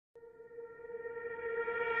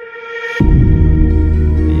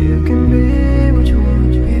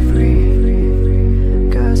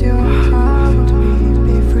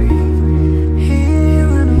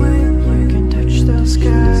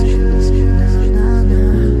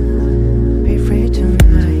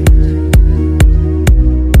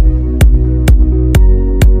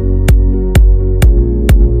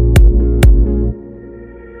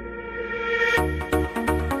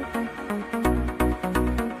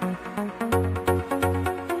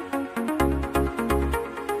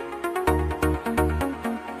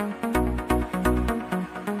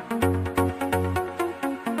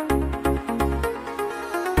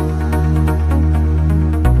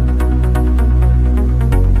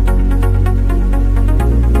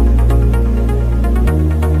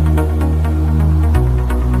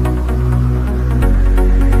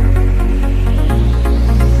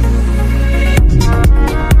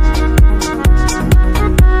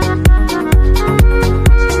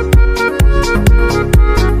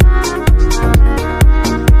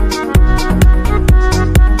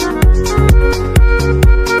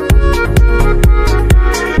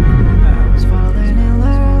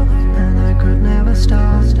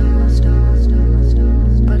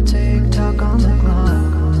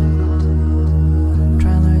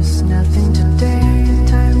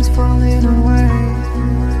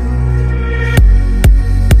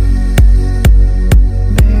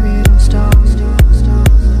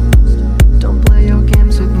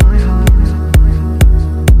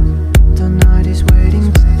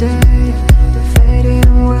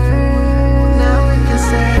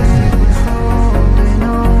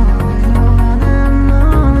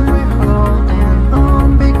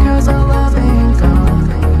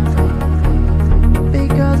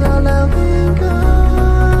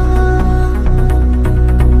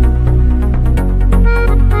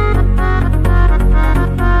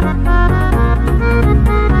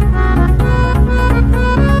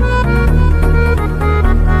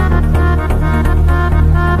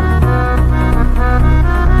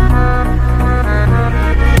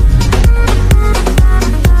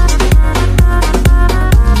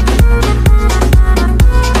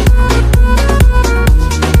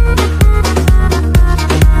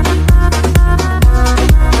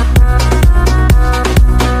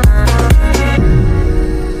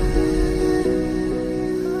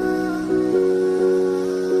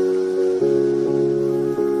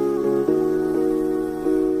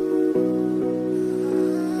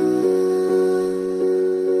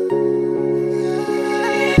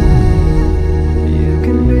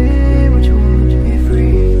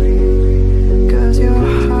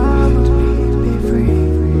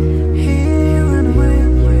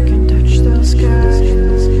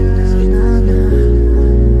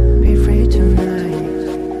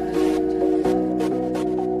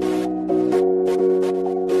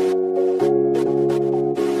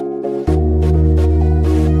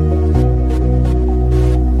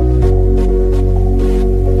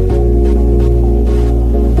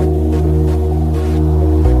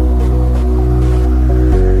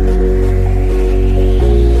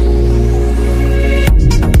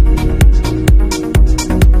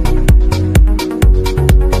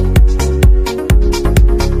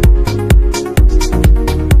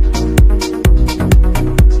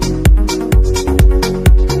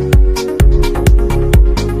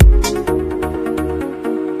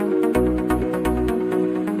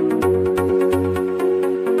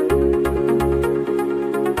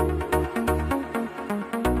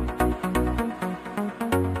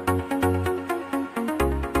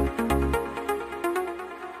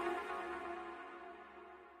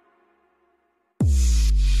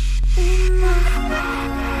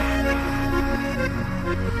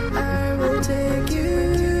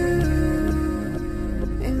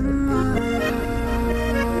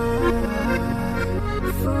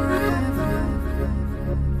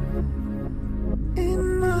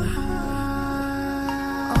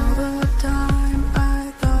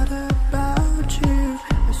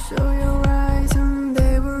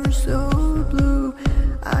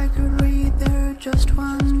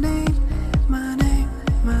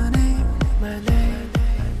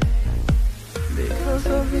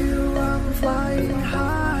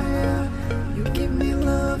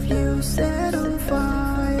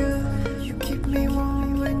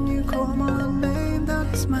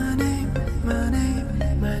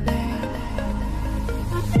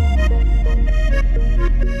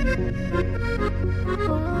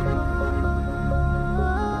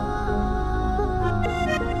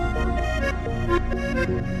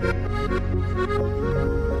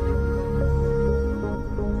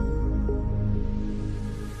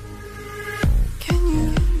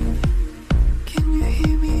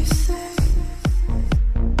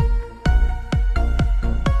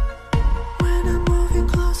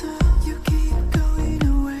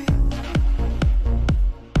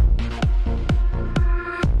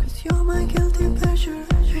guilty pleasure,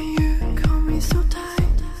 and you call me so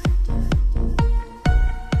tight.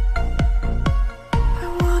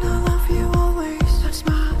 I wanna love you always, but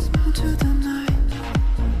smile into the night.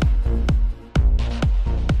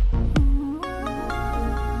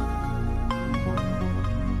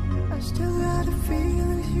 I still got a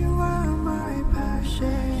feeling you are my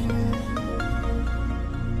passion.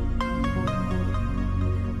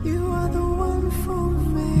 You are the one for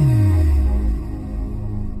me.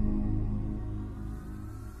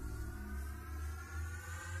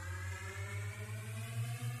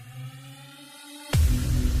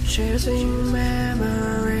 Chasing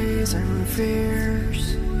memories and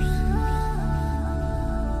fears,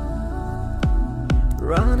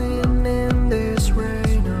 running in this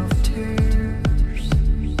rain of tears.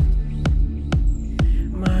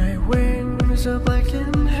 My wings are black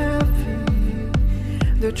and heavy,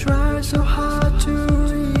 they try so hard to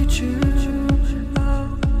reach you.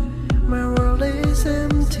 Oh, my world is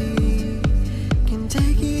empty, can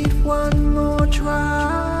take it one more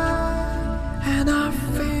try. And I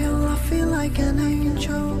feel like an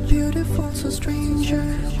angel, beautiful, so stranger.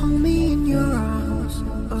 Hold me in your arms.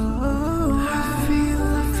 Oh, I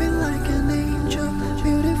feel like an angel,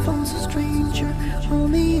 beautiful, so stranger. Hold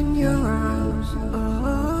me in your arms. Oh,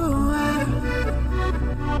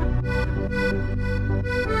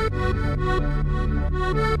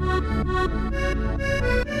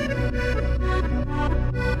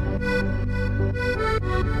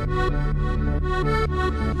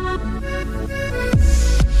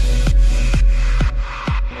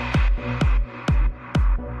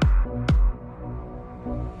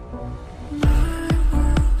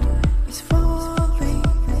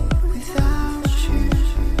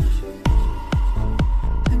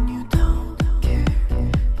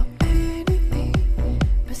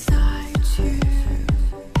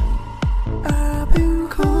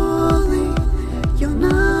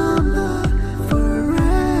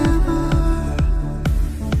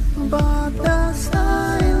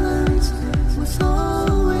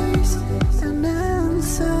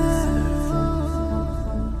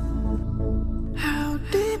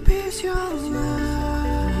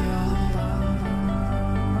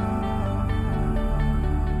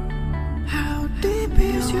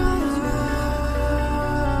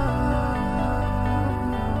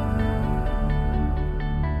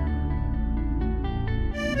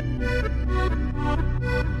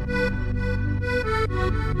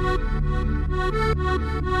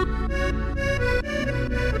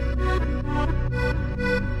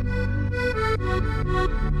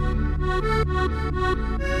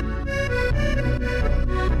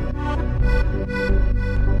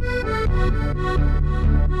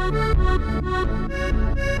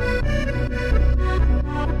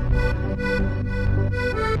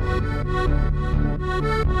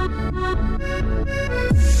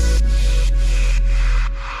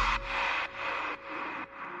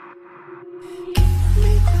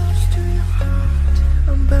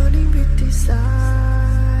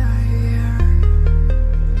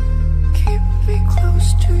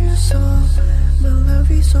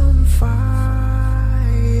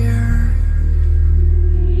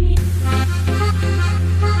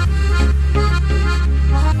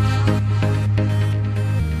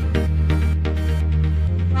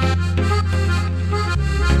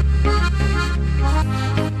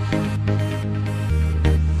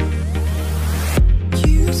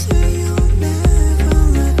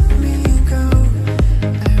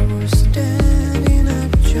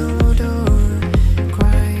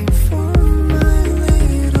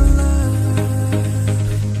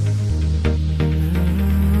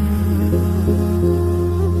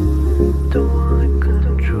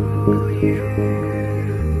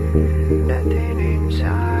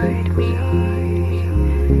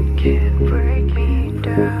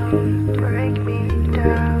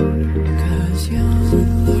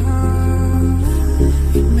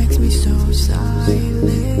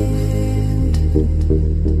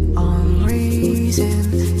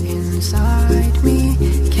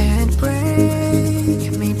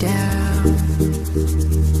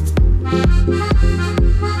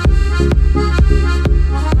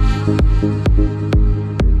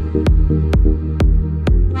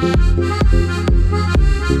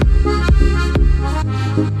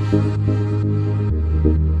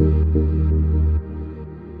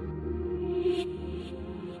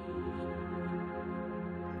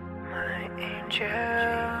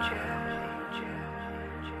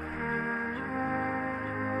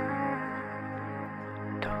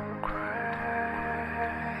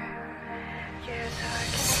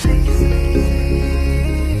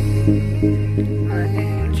 My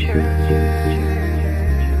angel.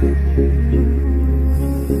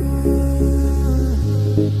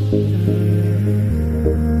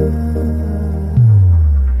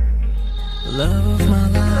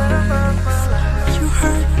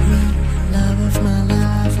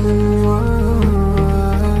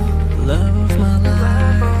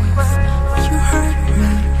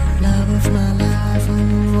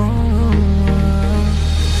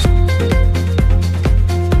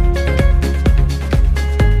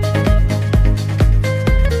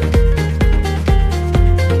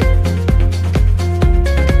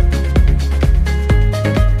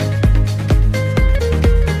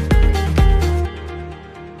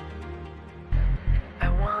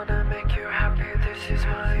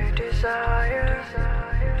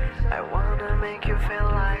 make you feel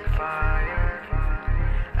like fire.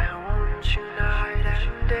 I want you night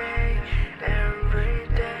and day, every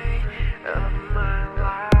day of my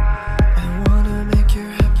life. I wanna make you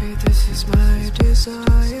happy, this is my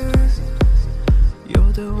desire.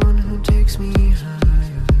 You're the one who takes me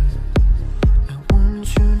higher. I want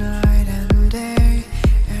you night and day,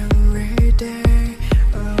 every day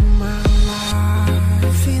of my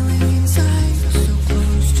life. Feeling inside, so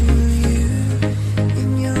close to you. In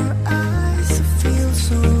your eyes, I feel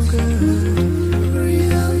so good.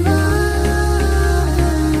 Realize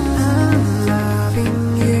I'm loving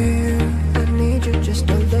you. I need you just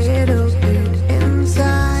a little bit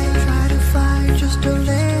inside. Try to fight just a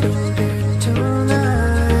little bit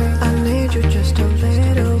tonight. I need you just a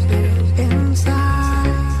little bit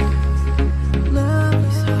inside. Love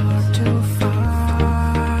is hard to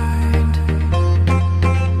find.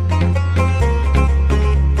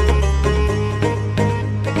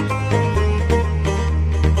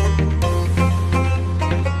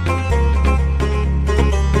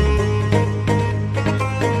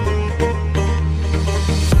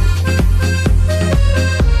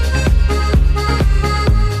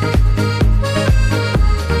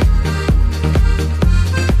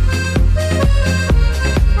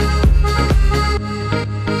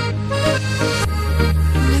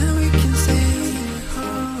 Now we can say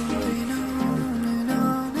holding on and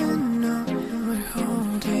on and on. We're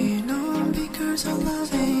holding on because our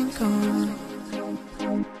love ain't gone.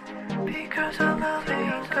 Because our love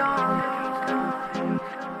ain't gone.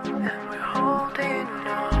 And we're holding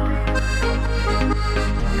on.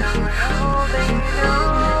 And we're holding on.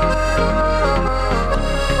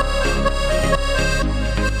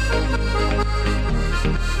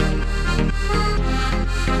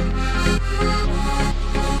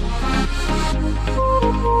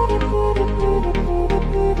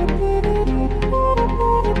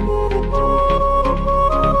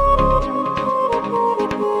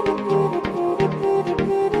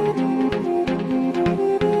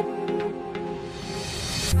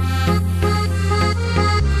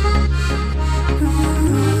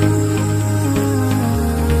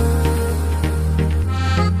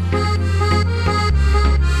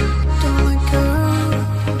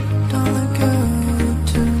 Don't let go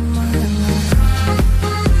to my life.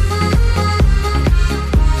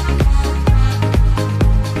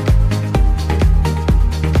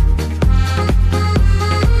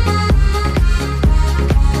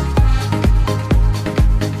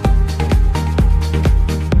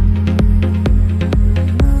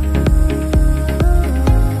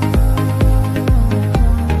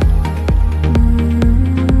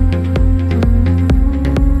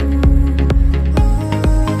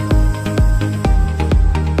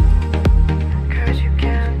 Cause you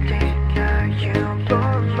can't deny you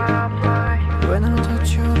blow my mind. When I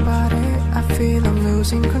touch your body, I feel I'm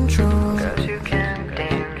losing control. Cause you can't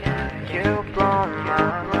deny you blow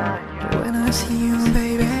my mind. When I see you,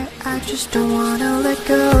 baby, I just don't wanna let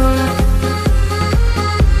go.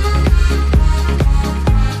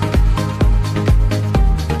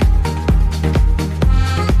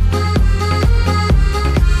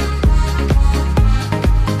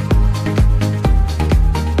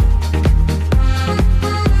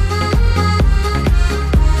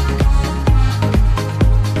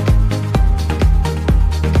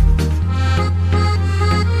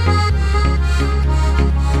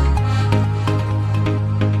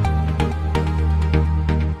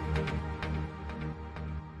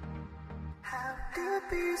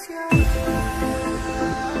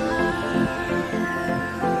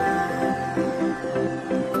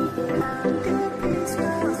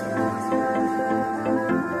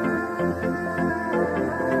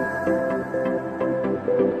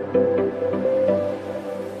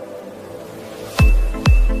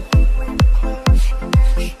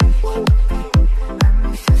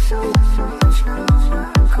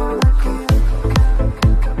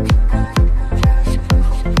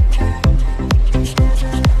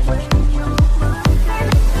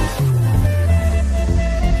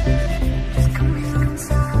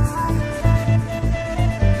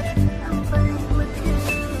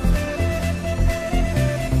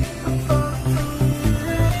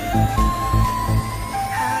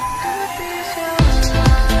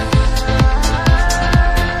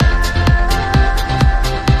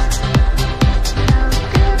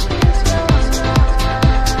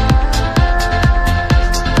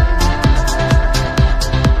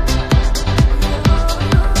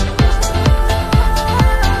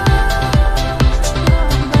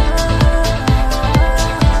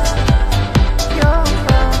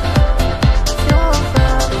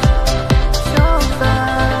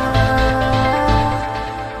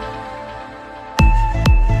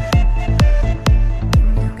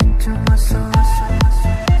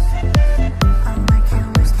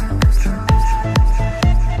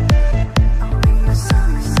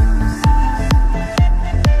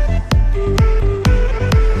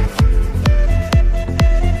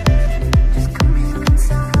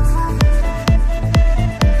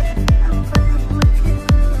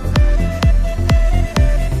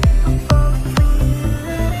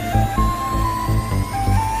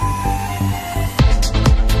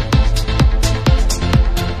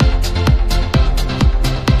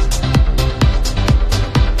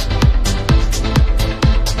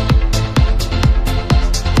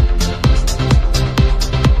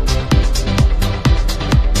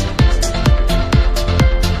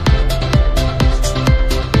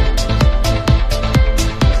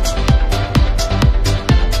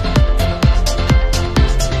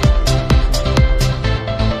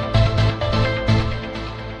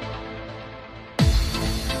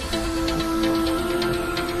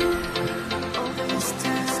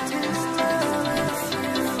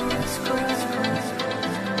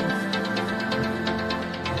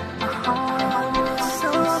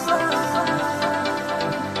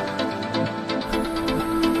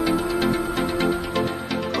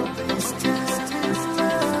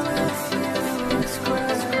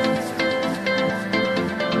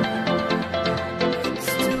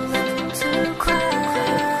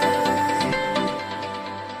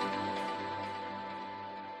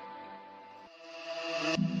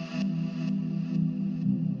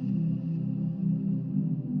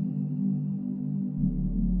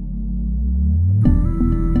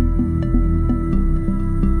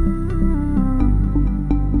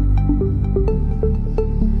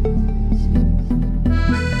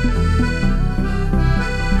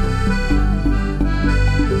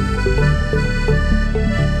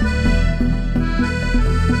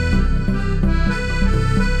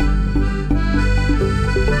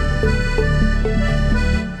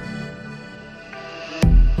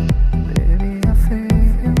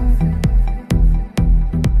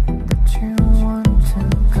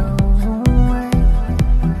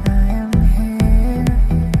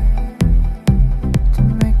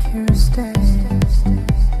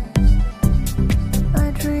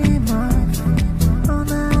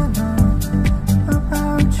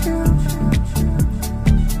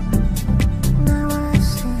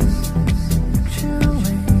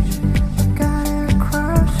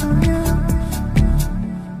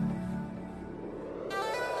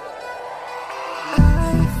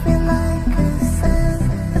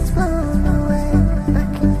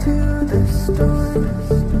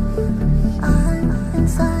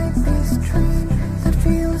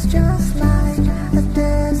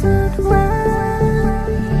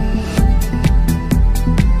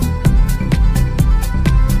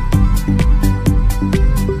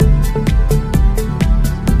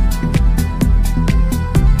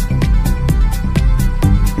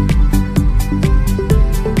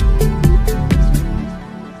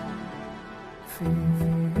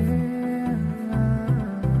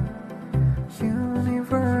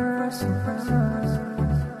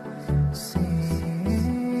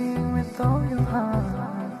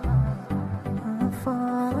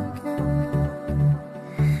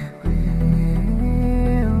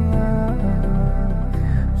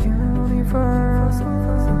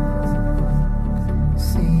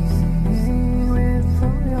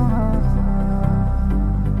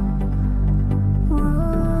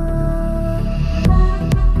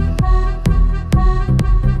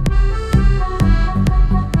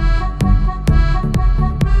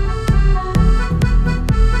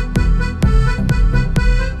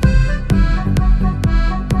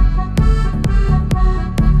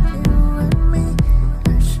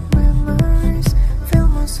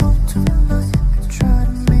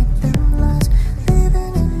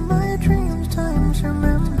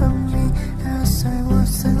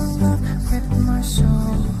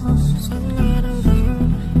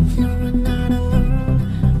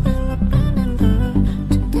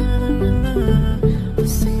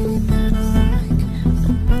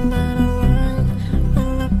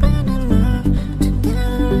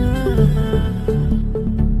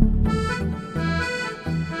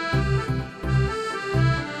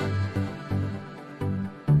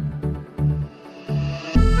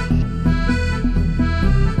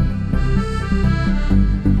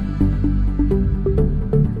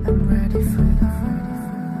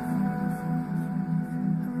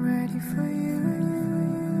 for you.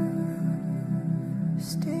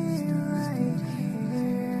 Stay right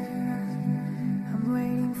here. I'm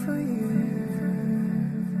waiting for you.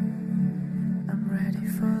 I'm ready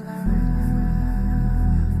for love.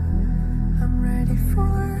 I'm ready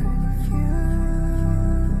for you.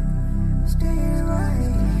 Stay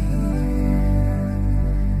right here.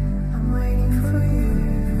 I'm waiting for you.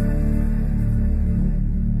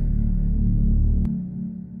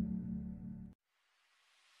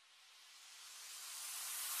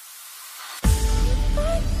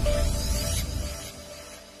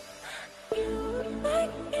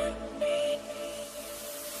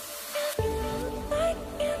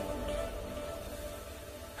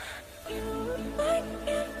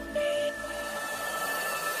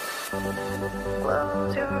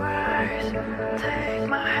 Close your eyes, take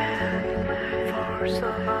my hand. For so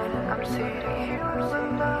long I'm sitting here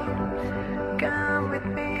alone. Come with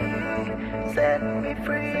me, set me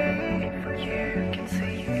free. You can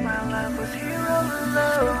see my love was here all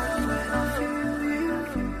alone. When I feel you,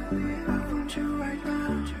 I want you right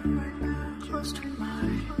now, close to my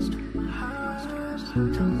heart.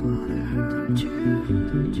 Don't wanna hurt you,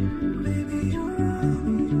 baby, you're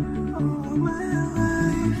all my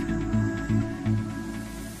life.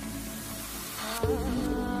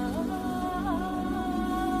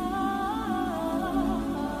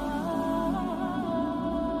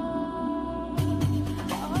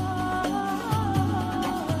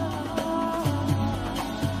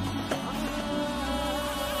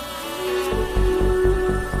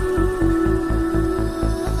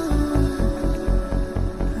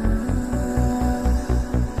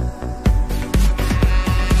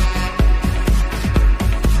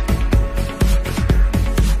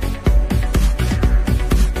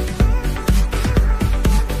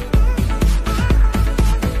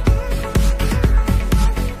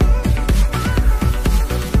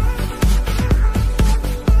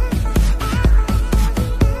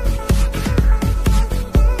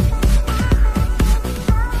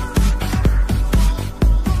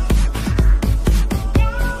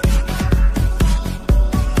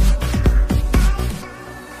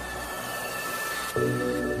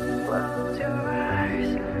 Close your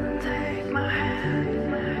eyes, take my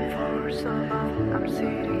hand. For so long I'm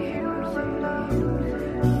sitting here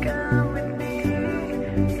alone. Come with me,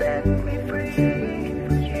 set me free.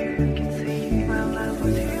 You can see my love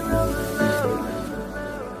was here all alone.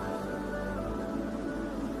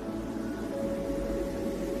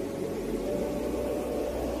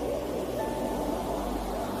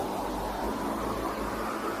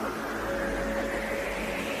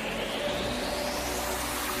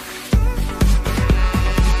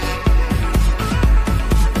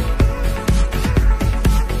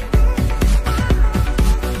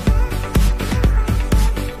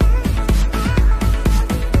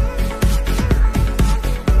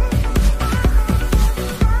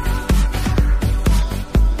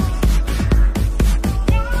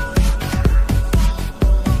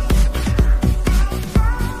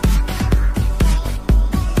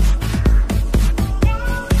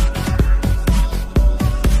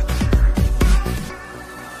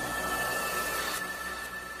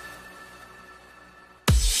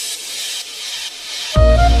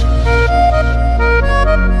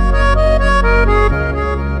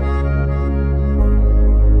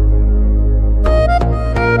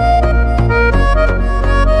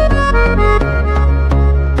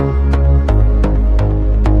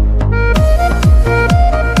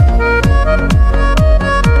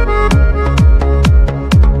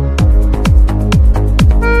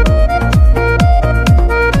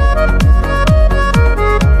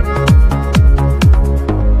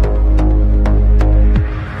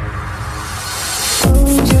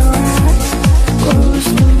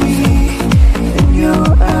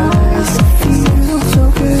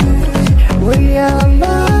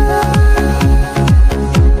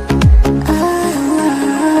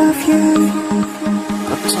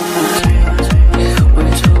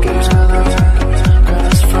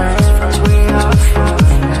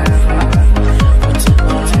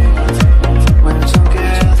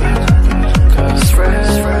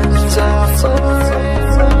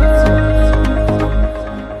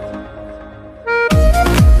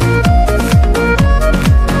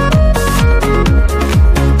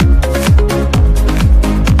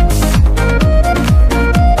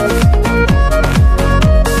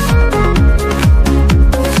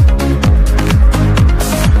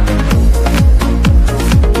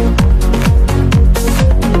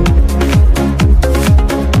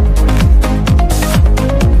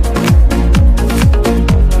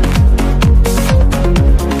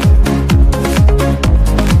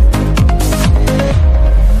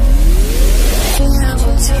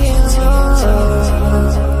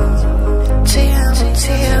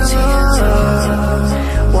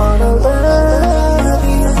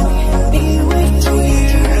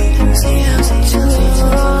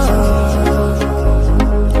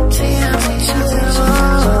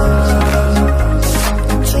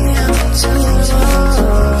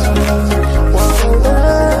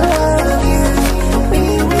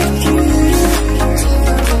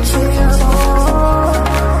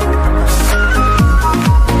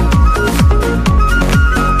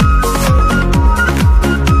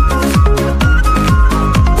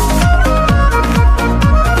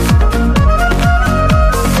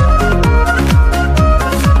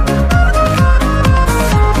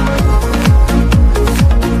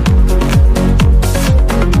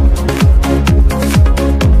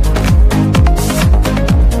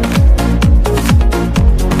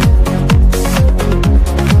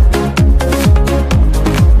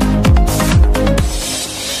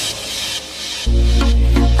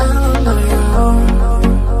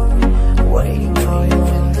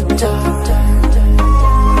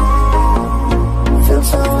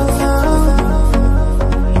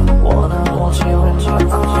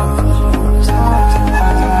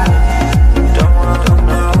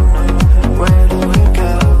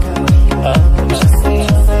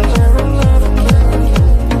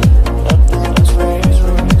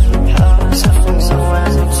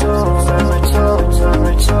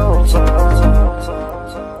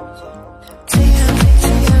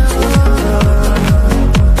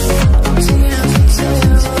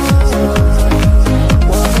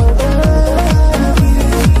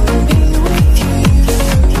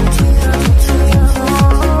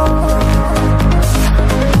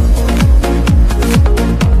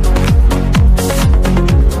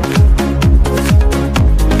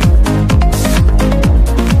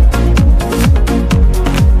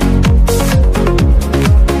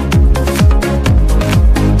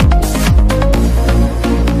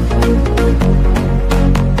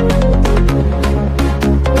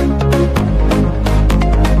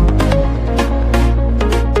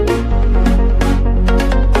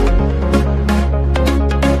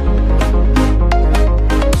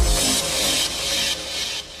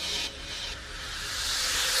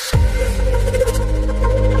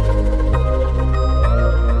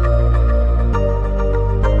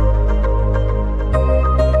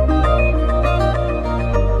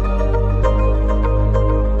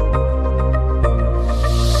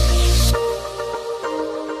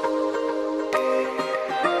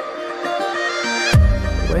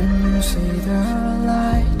 When you see the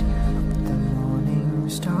light of the morning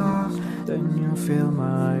star, then you feel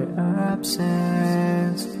my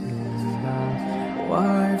absence.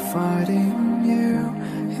 Why fighting you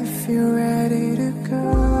if you're ready to go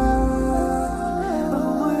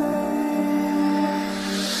away?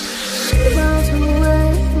 Miles away,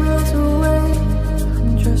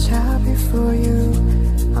 I'm just happy for you.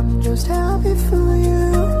 I'm just happy for you.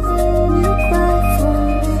 When you cry for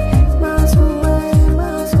me, miles away,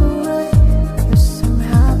 yes, I'm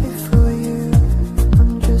happy for you.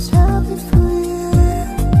 I'm just happy for you.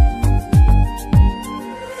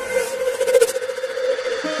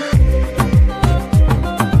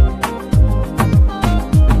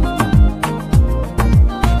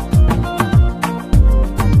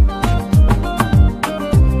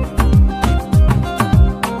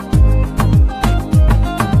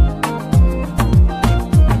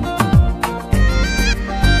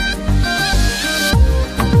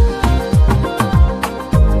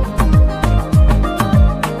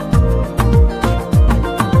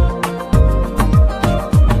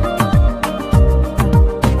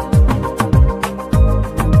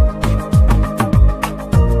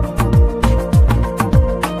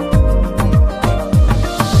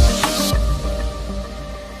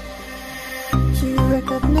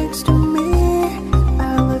 Next to me,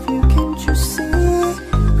 I love you, can't you see?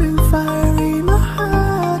 Bring fire in my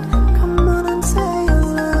heart, come on and say you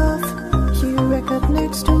love. You record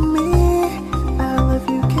next to me, I love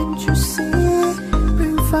you, can't you see?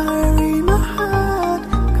 Bring fire in my heart,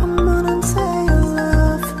 come on and say you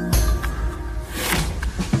love.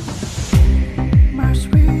 My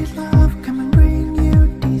sweet love, come and bring you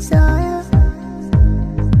desire.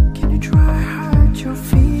 Can you try hide your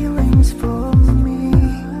feelings for me?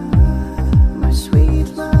 Sweet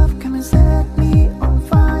love, come and set me on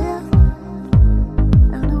fire.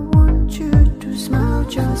 And I want you to smile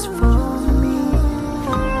just for me.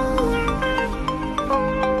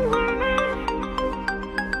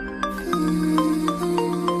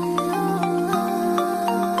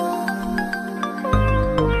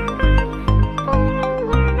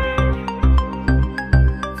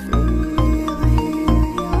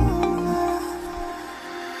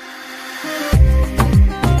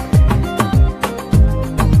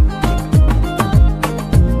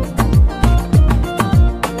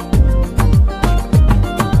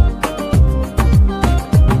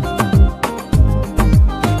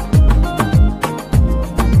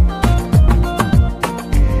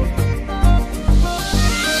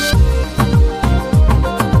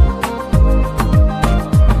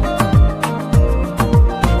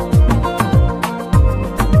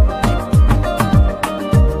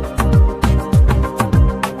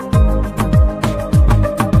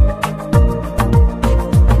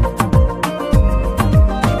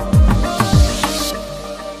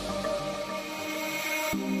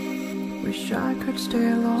 Wish I could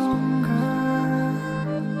stay longer.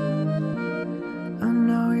 I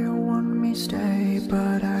know you want me stay,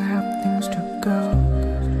 but I have things to go.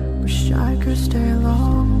 Wish I could stay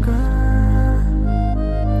longer.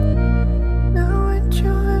 Now when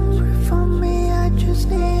you're angry for me, I just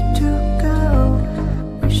need to go.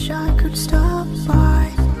 Wish I could stop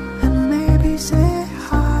by and maybe say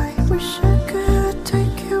hi. Wish I could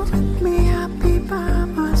take you with me, happy by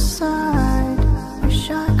my side. Wish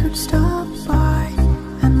I could stop by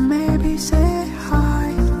and maybe